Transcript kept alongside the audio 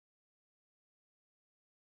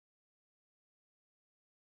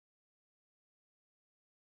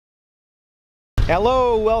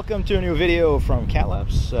Hello, welcome to a new video from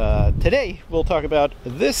CatLABS. Today we'll talk about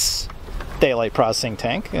this daylight processing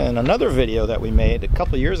tank. In another video that we made a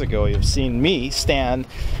couple years ago, you've seen me stand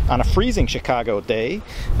on a freezing Chicago day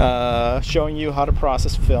showing you how to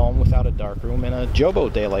process film without a darkroom in a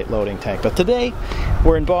Jobo daylight loading tank. But today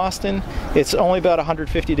we're in Boston. It's only about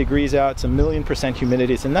 150 degrees out. It's 1,000,000%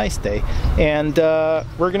 humidity. It's a nice day, and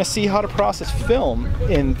we're going to see how to process film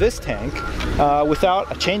in this tank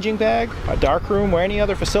without a changing bag, a darkroom, or any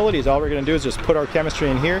other facilities. All we're going to do is just put our chemistry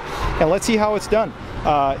in here and let's see how it's done.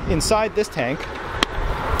 Inside this tank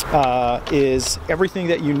is everything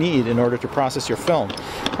that you need in order to process your film.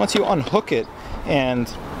 Once you unhook it and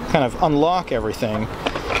kind of unlock everything,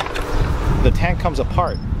 the tank comes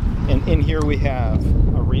apart, and in here we have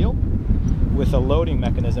a reel with a loading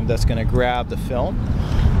mechanism that's going to grab the film,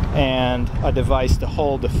 and a device to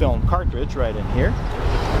hold the film cartridge right in here.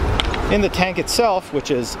 In the tank itself, which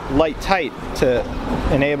is light tight to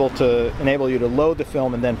enable you to load the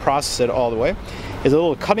film and then process it all the way, is a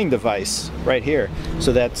little cutting device right here.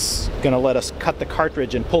 So that's going to let us cut the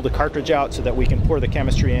cartridge and pull the cartridge out so that we can pour the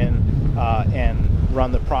chemistry in and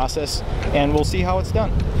run the process, and we'll see how it's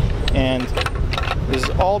done. And this is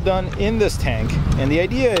all done in this tank, and the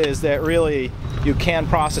idea is that really you can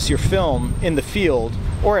process your film in the field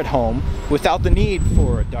or at home without the need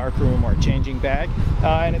for a darkroom or a changing bag,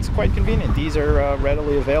 and it's quite convenient. These are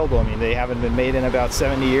readily available. I mean, they haven't been made in about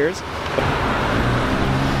 70 years.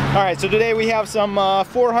 Alright, so today we have some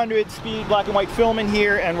 400 speed black and white film in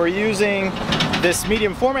here, and we're using this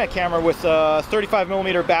medium format camera with a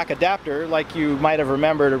 35mm back adapter, like you might have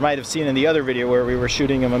remembered or might have seen in the other video where we were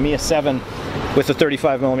shooting a Mamiya 7 with a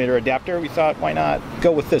 35mm adapter. We thought, why not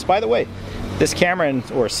go with this? By the way, this camera,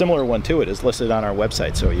 or a similar one to it, is listed on our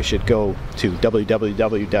website, so you should go to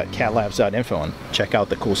www.catlabs.info and check out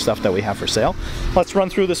the cool stuff that we have for sale. Let's run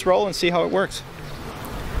through this roll and see how it works.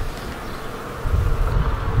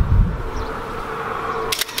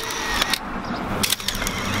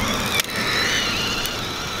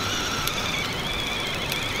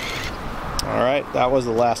 Alright, that was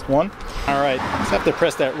the last one. Alright, just have to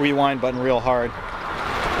press that rewind button real hard,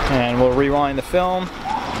 and we'll rewind the film.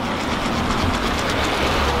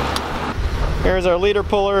 Here's our leader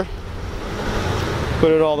puller.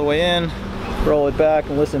 Put it all the way in, roll it back,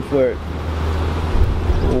 and listen for it.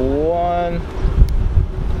 1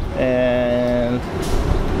 and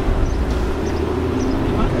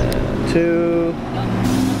 2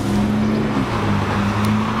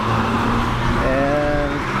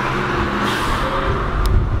 and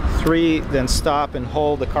 3. Then stop and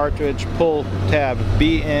hold the cartridge, pull tab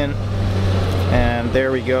B in, and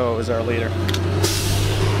there we go, is our leader.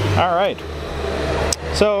 Alright,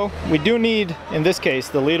 so we do need, in this case,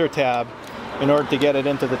 the leader tab in order to get it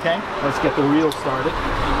into the tank. Let's get the reel started.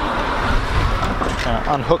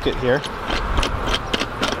 Unhook it here.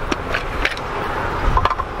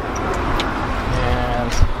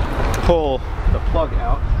 And pull the plug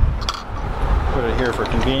out. Put it here for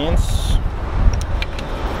convenience.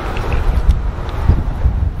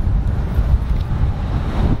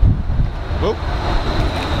 Whoop.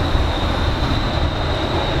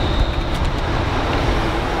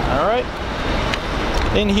 Alright.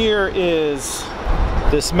 In here is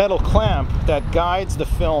this metal clamp that guides the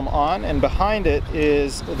film on, and behind it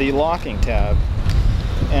is the locking tab.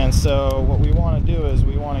 And so what we want to do is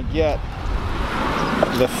we want to get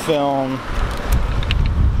the film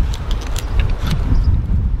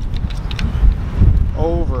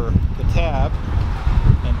over the tab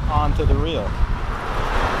and onto the reel.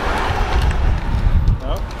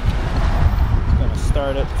 So, I'm going to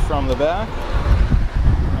start it from the back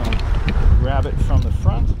and grab it from the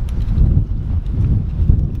front.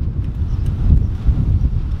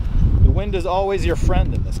 The wind is always your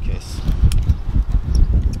friend in this case.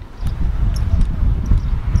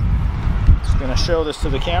 Just going to show this to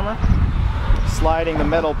the camera, sliding the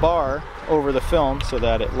metal bar over the film so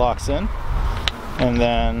that it locks in, and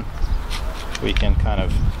then we can kind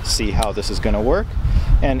of see how this is going to work.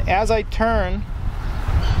 And as I turn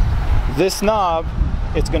this knob,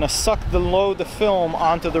 it's going to load the film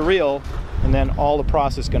onto the reel, and then all the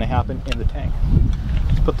process is going to happen in the tank.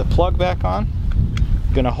 Put the plug back on.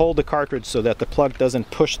 I'm going to hold the cartridge so that the plug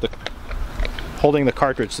doesn't push holding the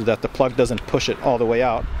cartridge so that the plug doesn't push it all the way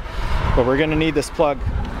out. But we're going to need this plug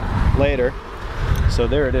later. So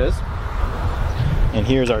there it is. And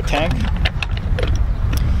here's our tank.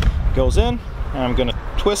 Goes in, and I'm going to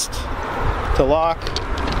twist to lock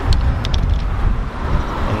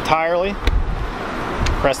entirely.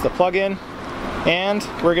 Press the plug in, and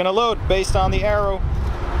we're going to load based on the arrow.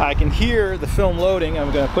 I can hear the film loading.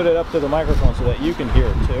 I'm going to put it up to the microphone so that you can hear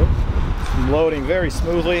it too. I'm loading very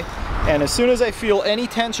smoothly, and as soon as I feel any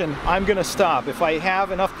tension, I'm gonna stop. If I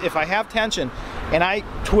have tension and I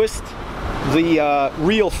twist the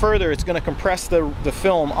reel further, it's gonna compress the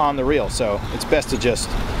film on the reel, so it's best to just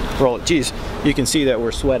roll it. Geez, you can see that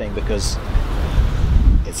we're sweating because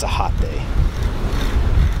it's a hot day.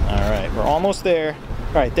 All right, we're almost there.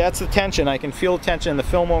 All right, that's the tension. I can feel the tension. The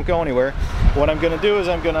film won't go anywhere. What I'm gonna do is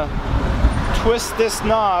I'm gonna twist this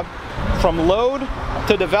knob from load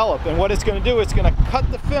to develop, and what it's gonna do, it's gonna cut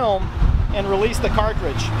the film and release the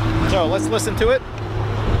cartridge. So let's listen to it.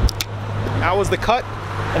 That was the cut,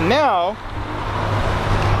 and now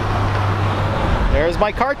there's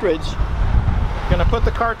my cartridge. I'm gonna put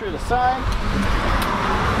the cartridge aside.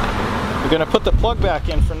 We're gonna put the plug back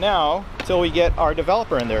in for now until we get our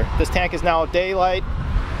developer in there. This tank is now daylight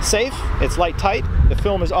safe. It's light tight. The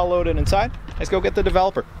film is all loaded inside. Let's go get the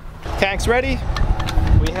developer. Tank's ready.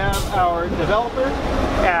 We have our developer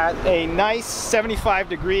at a nice 75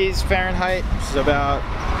 degrees Fahrenheit. This is about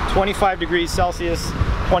 25 degrees Celsius,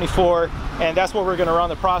 24. And that's what we're going to run.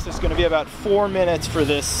 The process is going to be about 4 minutes for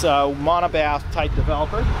this monobath type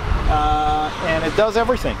developer. And it does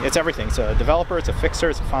everything. It's everything. It's a developer, it's a fixer,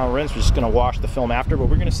 it's a final rinse. We're just going to wash the film after, but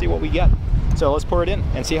we're going to see what we get. So let's pour it in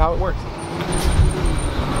and see how it works.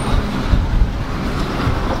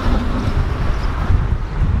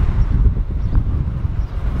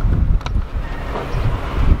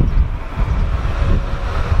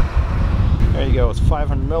 There you go. It's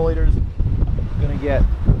 500 milliliters. I'm going to get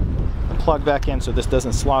plug back in so this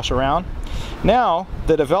doesn't slosh around. Now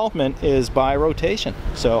the development is by rotation,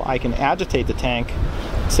 so I can agitate the tank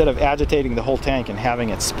instead of agitating the whole tank and having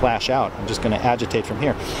it splash out. I'm just going to agitate from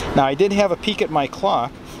here. Now I did have a peek at my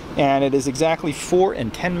clock, and it is exactly 4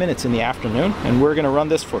 and 10 minutes in the afternoon, and we're going to run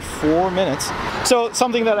this for 4 minutes. So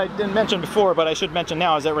something that I didn't mention before, but I should mention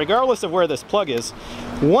now, is that regardless of where this plug is,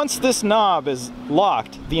 once this knob is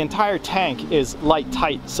locked, the entire tank is light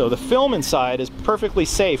tight, so the film inside is perfectly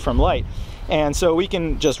safe from light. And so we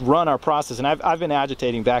can just run our process, and I've been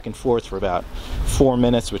agitating back and forth for about 4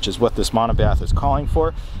 minutes, which is what this monobath is calling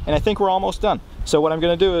for, and I think we're almost done. So what I'm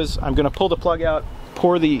going to do is I'm going to pull the plug out,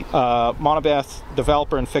 pour the monobath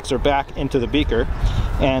developer and fixer back into the beaker,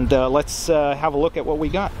 and let's have a look at what we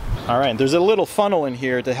got. All right, there's a little funnel in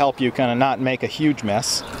here to help you kind of not make a huge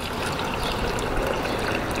mess.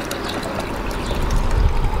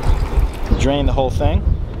 Drain the whole thing.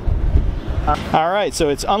 All right, so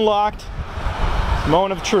it's unlocked.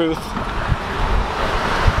 Moment of truth.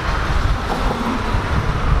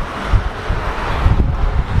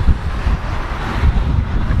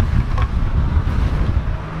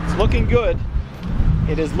 It's looking good.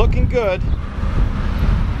 It is looking good.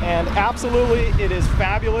 And absolutely, it is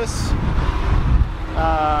fabulous.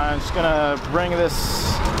 I'm just gonna bring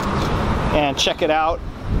this and check it out.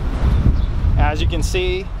 As you can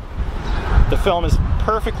see, the film is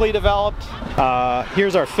perfectly developed.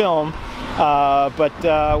 Here's our film. But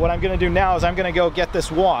what I'm going to do now is I'm going to go get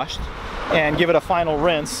this washed and give it a final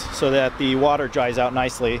rinse so that the water dries out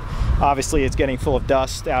nicely. Obviously it's getting full of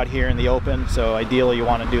dust out here in the open, so ideally you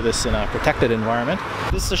want to do this in a protected environment.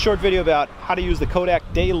 This is a short video about how to use the Kodak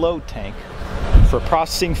Day Load tank for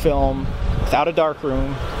processing film without a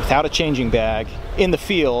darkroom, without a changing bag, in the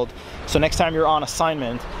field. So next time you're on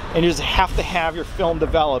assignment and you just have to have your film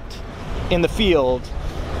developed in the field,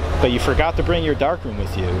 but you forgot to bring your darkroom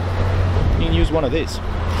with you, you can use one of these.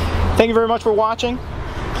 Thank you very much for watching.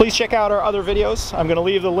 Please check out our other videos. I'm going to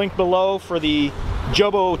leave the link below for the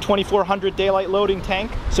Jobo 2400 daylight loading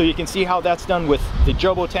tank, so you can see how that's done with the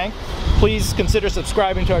Jobo tank. Please consider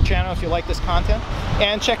subscribing to our channel if you like this content,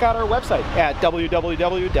 and check out our website at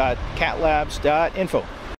www.catlabs.info.